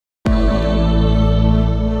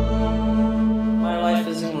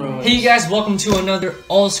Hey you guys, welcome to another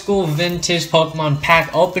old school vintage Pokemon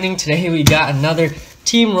pack opening. Today we got another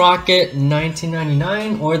Team Rocket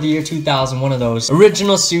 1999 or the year 2000, one of those.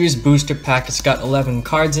 Original series booster pack. It's got 11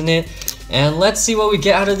 cards in it. And let's see what we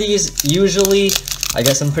get out of these. Usually I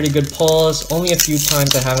get some pretty good pulls. Only a few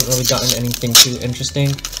times I haven't really gotten anything too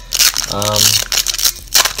interesting.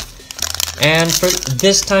 And for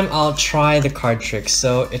this time, I'll try the card trick.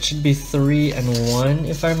 So it should be 3 and 1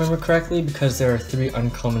 if I remember correctly, because there are 3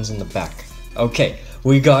 uncommons in the back. Okay,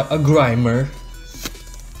 we got a Grimer,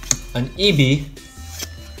 an Eevee,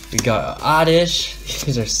 we got an Oddish,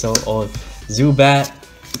 these are so old, Zubat,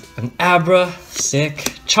 an Abra, sick,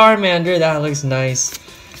 Charmander, that looks nice,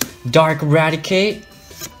 Dark Raticate,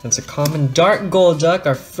 that's a common, Dark Golduck,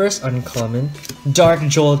 our first uncommon, Dark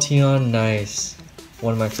Jolteon, nice,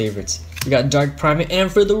 one of my favorites. We got Dark Primeape,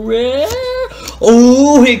 and for the rare,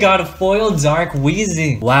 oh, we got a foil Dark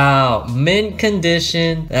Weezing. Wow, mint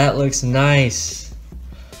condition. That looks nice.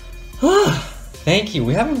 Thank you.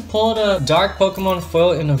 We haven't pulled a Dark Pokemon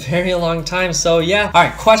foil in a very long time, so yeah. All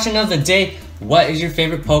right, question of the day. What is your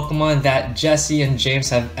favorite Pokemon that Jesse and James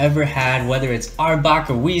have ever had? Whether it's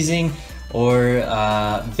Arbok or Weezing, or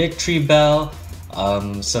Victreebel,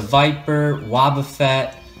 Seviper,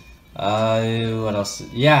 Wobbuffet. What else?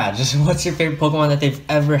 Yeah, just what's your favorite Pokemon that they've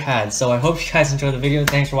ever had? So I hope you guys enjoyed the video.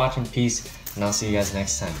 Thanks for watching. Peace, and I'll see you guys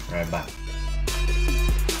next time. Alright, bye.